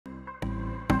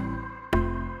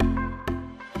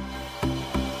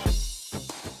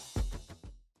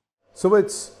So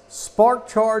it's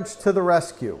SparkCharge to the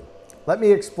rescue. Let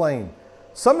me explain.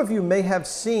 Some of you may have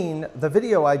seen the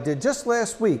video I did just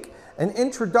last week, an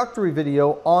introductory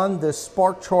video on the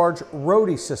SparkCharge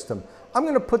Roadie system. I'm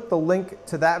going to put the link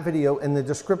to that video in the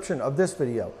description of this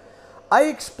video. I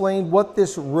explained what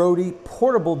this Roadie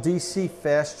portable DC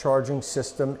fast charging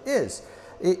system is.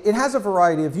 It has a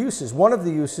variety of uses. One of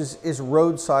the uses is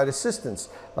roadside assistance.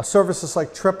 Services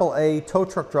like AAA tow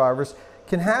truck drivers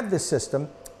can have this system.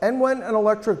 And when an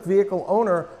electric vehicle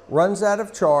owner runs out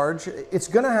of charge, it's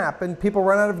going to happen. People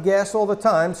run out of gas all the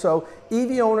time. So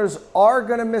EV owners are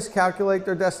going to miscalculate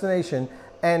their destination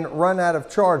and run out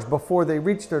of charge before they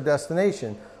reach their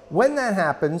destination. When that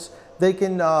happens, they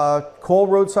can call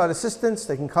roadside assistance.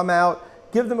 They can come out,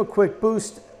 give them a quick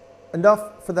boost,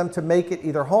 enough for them to make it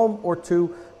either home or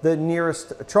to the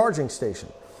nearest charging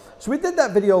station. So we did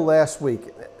that video last week.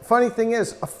 Funny thing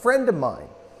is, a friend of mine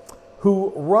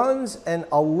who runs an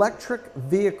electric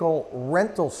vehicle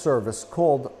rental service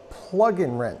called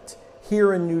Plug-in Rent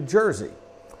here in New Jersey,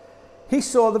 he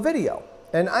saw the video.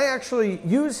 And I actually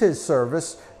use his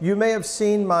service. You may have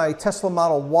seen my Tesla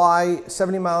Model Y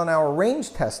 70-mile-an-hour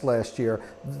range test last year.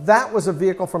 That was a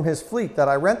vehicle from his fleet that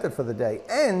I rented for the day.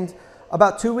 And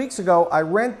about 2 weeks ago, I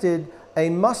rented a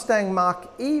Mustang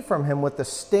Mach-E from him with the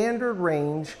standard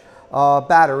range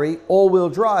battery, all-wheel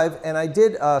drive, and I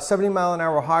did a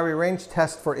 70-mile-an-hour highway range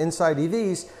test for Inside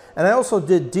EVs, and I also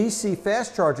did DC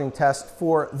fast charging test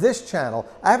for this channel.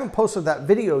 I haven't posted that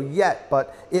video yet,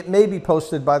 but it may be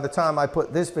posted by the time I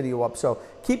put this video up, so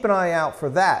keep an eye out for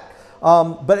that.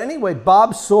 But anyway,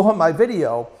 Bob saw my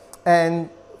video and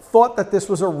thought that this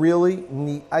was a really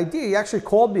neat idea. He actually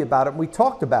called me about it, and we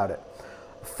talked about it.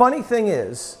 Funny thing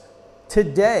is,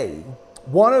 today,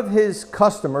 one of his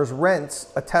customers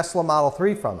rents a Tesla Model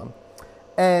 3 from him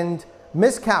and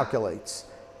miscalculates.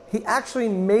 He actually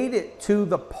made it to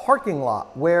the parking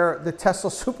lot where the Tesla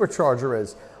supercharger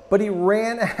is, but he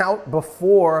ran out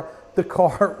before the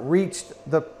car reached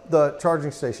the charging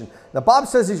station. Now, Bob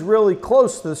says he's really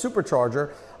close to the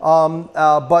supercharger,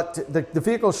 but the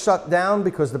vehicle's shut down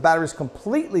because the battery's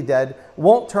completely dead,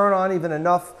 won't turn on even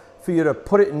enough for you to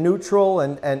put it in neutral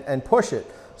and push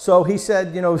it. So he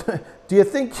said, you know, do you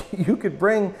think you could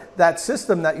bring that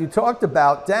system that you talked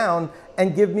about down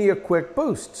and give me a quick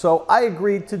boost? So I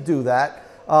agreed to do that.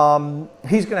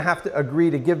 He's going to have to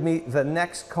agree to give me the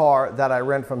next car that I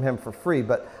rent from him for free,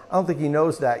 but I don't think he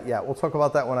knows that yet. We'll talk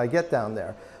about that when I get down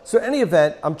there. So in any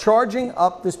event, I'm charging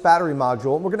up this battery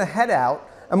module. We're going to head out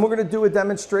and we're going to do a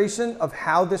demonstration of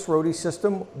how this Roadie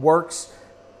system works.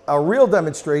 A real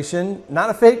demonstration,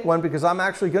 not a fake one, because I'm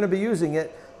actually going to be using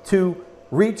it to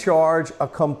recharge a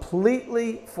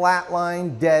completely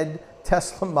flatlined, dead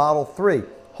Tesla Model 3.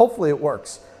 Hopefully it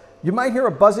works. You might hear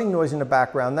a buzzing noise in the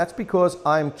background. That's because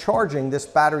I'm charging this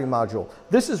battery module.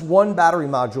 This is one battery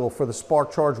module for the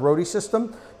SparkCharge Roadie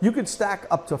system. You could stack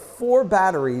up to 4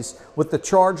 batteries with the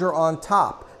charger on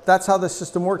top. That's how this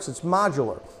system works. It's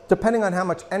modular, depending on how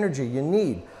much energy you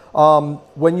need.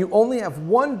 When you only have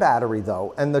one battery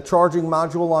though, and the charging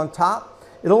module on top,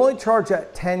 it'll only charge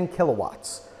at 10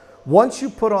 kilowatts. Once you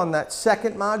put on that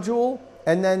second module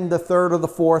and then the third or the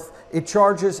fourth, it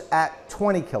charges at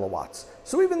 20 kilowatts.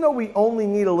 So even though we only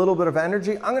need a little bit of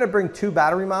energy, I'm going to bring 2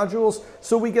 battery modules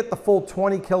so we get the full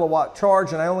 20 kilowatt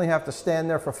charge, and I only have to stand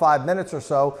there for 5 minutes or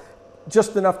so,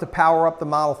 just enough to power up the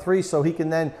Model 3 so he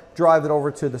can then drive it over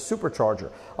to the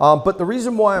supercharger. But the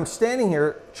reason why I'm standing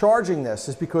here charging this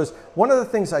is because one of the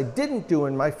things I didn't do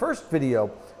in my first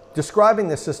video describing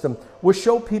this system was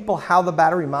show people how the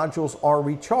battery modules are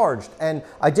recharged. And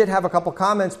I did have a couple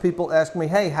comments, people ask me,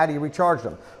 hey, how do you recharge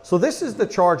them? So this is the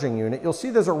charging unit. You'll see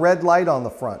there's a red light on the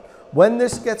front. When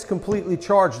this gets completely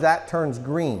charged, that turns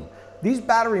green. These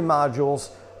battery modules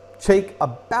take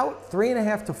about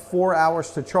 3.5 to 4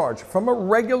 hours to charge from a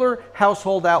regular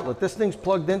household outlet. This thing's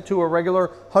plugged into a regular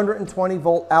 120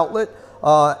 volt outlet,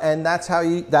 and that's how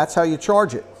you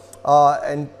charge it.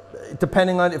 And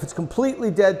depending on if it's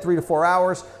completely dead, 3 to 4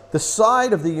 hours. The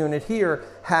side of the unit here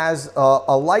has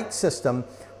a light system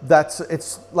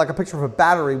it's like a picture of a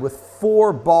battery with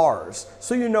 4 bars.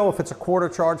 So you know if it's a quarter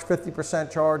charge, 50%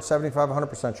 charge, 75,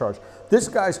 100% charge. This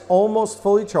guy's almost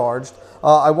fully charged.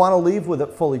 I want to leave with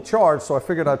it fully charged, so I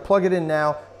figured I'd plug it in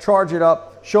now, charge it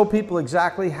up, show people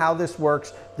exactly how this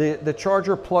works. The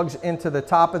charger plugs into the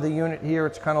top of the unit here.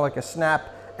 It's kind of like a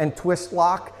snap and twist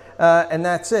lock. And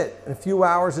that's it. In a few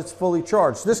hours, it's fully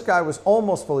charged. This guy was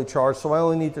almost fully charged, so I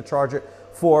only need to charge it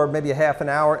for maybe a half an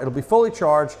hour. It'll be fully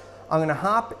charged. I'm going to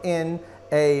hop in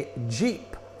a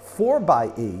Jeep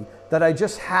 4xe that I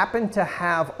just happened to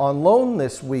have on loan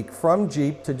this week from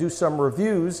Jeep to do some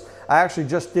reviews. I actually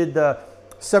just did the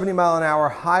 70-mile-an-hour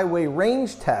highway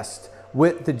range test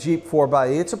with the Jeep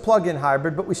 4xe. It's a plug-in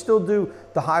hybrid, but we still do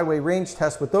the highway range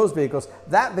test with those vehicles.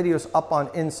 That video is up on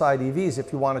Inside EVs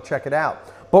if you want to check it out.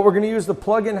 But we're going to use the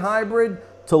plug-in hybrid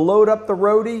to load up the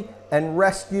Roadie and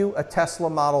rescue a Tesla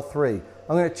Model 3.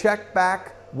 I'm going to check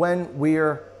back when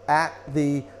we're at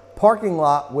the parking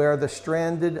lot where the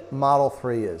stranded Model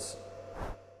 3 is.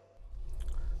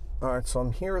 All right, so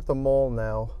I'm here at the mall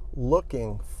now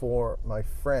looking for my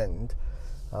friend.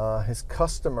 His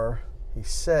customer, he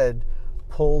said,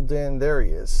 pulled in. There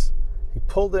he is. He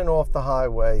pulled in off the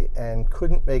highway and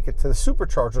couldn't make it to the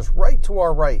superchargers right to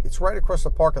our right. It's right across the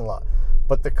parking lot.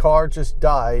 But the car just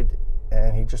died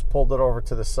and he just pulled it over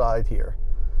to the side here.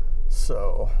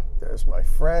 So there's my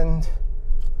friend.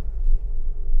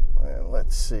 And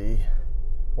let's see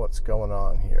what's going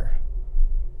on here.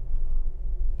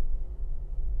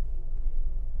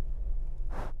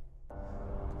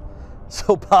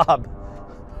 So Bob,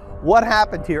 what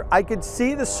happened here? I could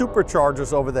see the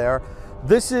superchargers over there.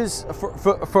 This is,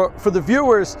 for the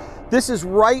viewers, this is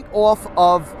right off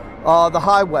of the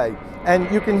highway.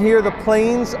 And you can hear the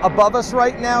planes above us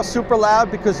right now, super loud,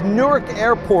 because Newark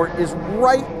Airport is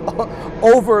right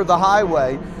over the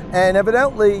highway. And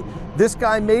evidently, this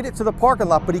guy made it to the parking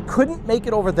lot, but he couldn't make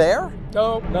it over there?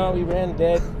 No, he ran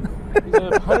dead. He's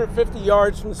 150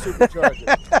 yards from the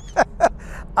supercharger.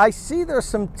 I see there's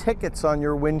some tickets on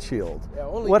your windshield. Yeah,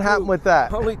 what happened with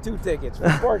that? Only 2 tickets for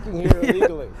parking here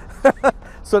illegally.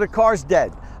 So the car's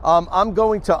dead. I'm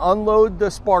going to unload the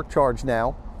SparkCharge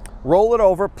now, roll it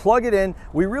over, plug it in.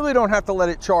 We really don't have to let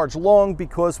it charge long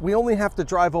because we only have to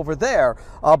drive over there,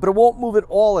 but it won't move at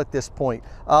all at this point.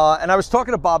 And I was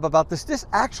talking to Bob about this. This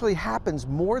actually happens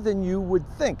more than you would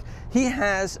think. He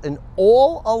has an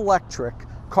all-electric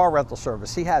car rental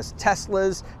service. He has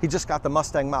Teslas. He just got the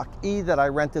Mustang Mach-E that I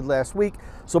rented last week.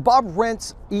 So Bob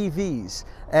rents EVs,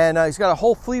 and he's got a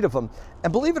whole fleet of them.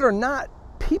 And believe it or not,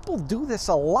 people do this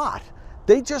a lot.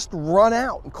 They just run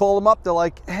out and call them up. They're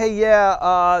like, hey,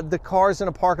 yeah, the car's in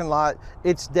a parking lot.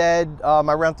 It's dead.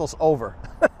 My rental's over.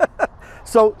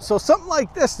 So something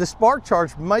like this, the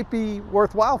SparkCharge, might be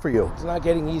worthwhile for you. It's not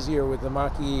getting easier with the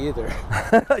Mach-E either.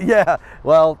 Yeah,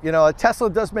 well, you know, a Tesla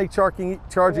does make charging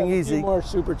easy. A few more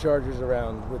superchargers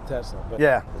around with Tesla, but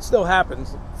yeah, it still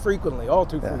happens frequently, all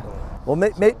too frequently. Well,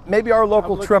 maybe our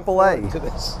local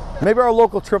AAA, maybe our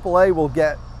local AAA will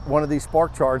get one of these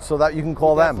SparkCharge so that you can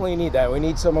call them. We definitely need that. We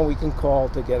need someone we can call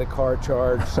to get a car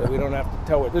charged so we don't have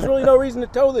to tow it. There's really no reason to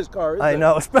tow this car, is there? I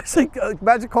know, especially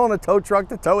imagine calling a tow truck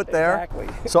to tow it there.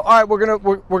 Exactly. So all right,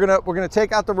 we're gonna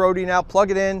take out the Roadie now, plug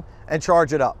it in, and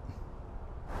charge it up.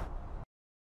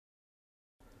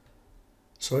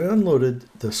 So I unloaded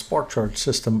the SparkCharge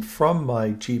system from my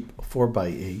Jeep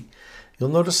 4xe. You'll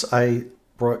notice I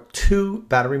brought 2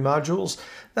 battery modules.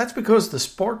 That's because the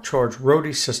SparkCharge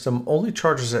Roadie system only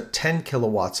charges at 10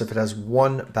 kilowatts if it has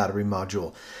 1 battery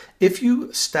module. If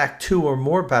you stack 2 or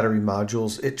more battery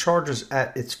modules, it charges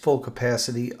at its full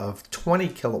capacity of 20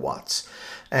 kilowatts.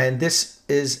 And this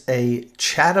is a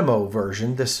CHAdeMO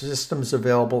version. This system is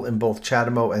available in both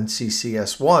CHAdeMO and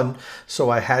CCS1,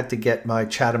 so I had to get my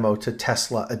CHAdeMO to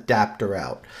Tesla adapter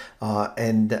out.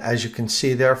 And as you can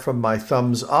see there from my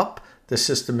thumbs up, the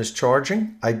system is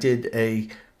charging. I did a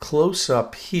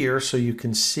close-up here so you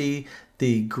can see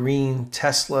the green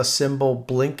Tesla symbol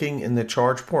blinking in the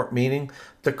charge port, meaning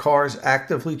the car is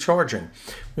actively charging.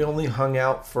 We only hung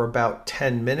out for about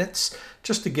 10 minutes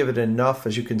just to give it enough.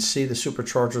 As you can see, the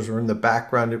superchargers are in the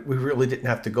background. We really didn't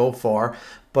have to go far,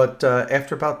 but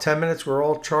after about 10 minutes, we're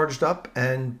all charged up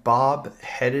and Bob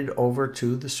headed over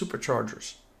to the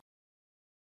superchargers.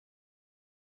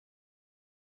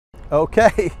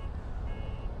 Okay.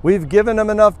 We've given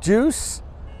him enough juice,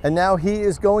 and now he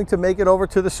is going to make it over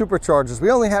to the superchargers.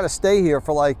 We only had to stay here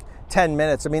for like 10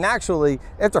 minutes. I mean, actually,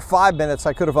 after 5 minutes,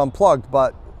 I could have unplugged,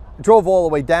 but drove all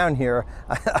the way down here.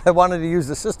 I wanted to use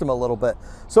the system a little bit.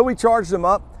 So we charged him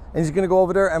up, and he's gonna go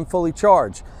over there and fully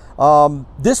charge.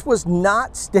 This was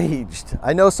not staged.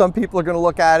 I know some people are gonna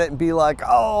look at it and be like,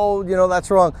 oh, you know,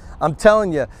 that's wrong. I'm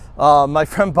telling you, my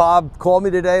friend Bob called me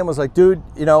today and was like, dude,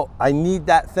 you know, I need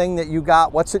that thing that you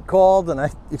got. What's it called? And I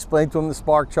explained to him the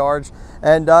SparkCharge.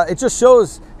 And it just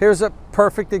shows, here's a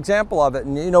perfect example of it.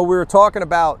 And, you know, we were talking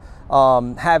about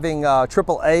having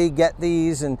AAA get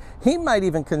these, and he might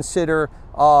even consider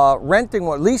renting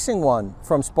one, leasing one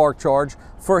from SparkCharge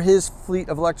for his fleet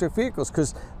of electric vehicles,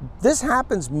 because this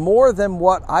happens more than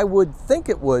what I would think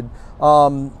it would.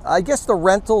 I guess the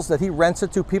rentals that he rents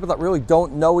it to, people that really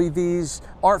don't know EVs,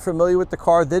 aren't familiar with the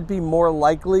car, they'd be more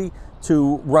likely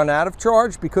to run out of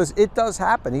charge, because it does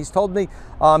happen. He's told me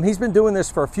he's been doing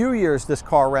this for a few years, this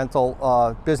car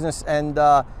rental business, and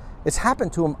it's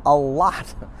happened to him a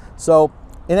lot. So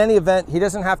in any event, he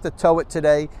doesn't have to tow it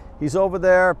today. He's over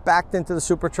there backed into the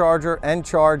supercharger and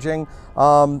charging.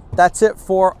 That's it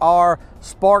for our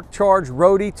SparkCharge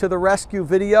Roadie to the rescue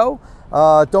video.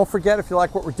 Don't forget, if you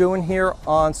like what we're doing here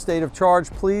on State of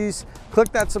Charge, please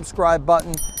click that subscribe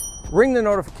button, ring the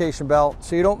notification bell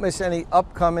so you don't miss any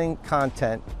upcoming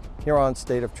content here on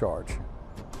State of Charge.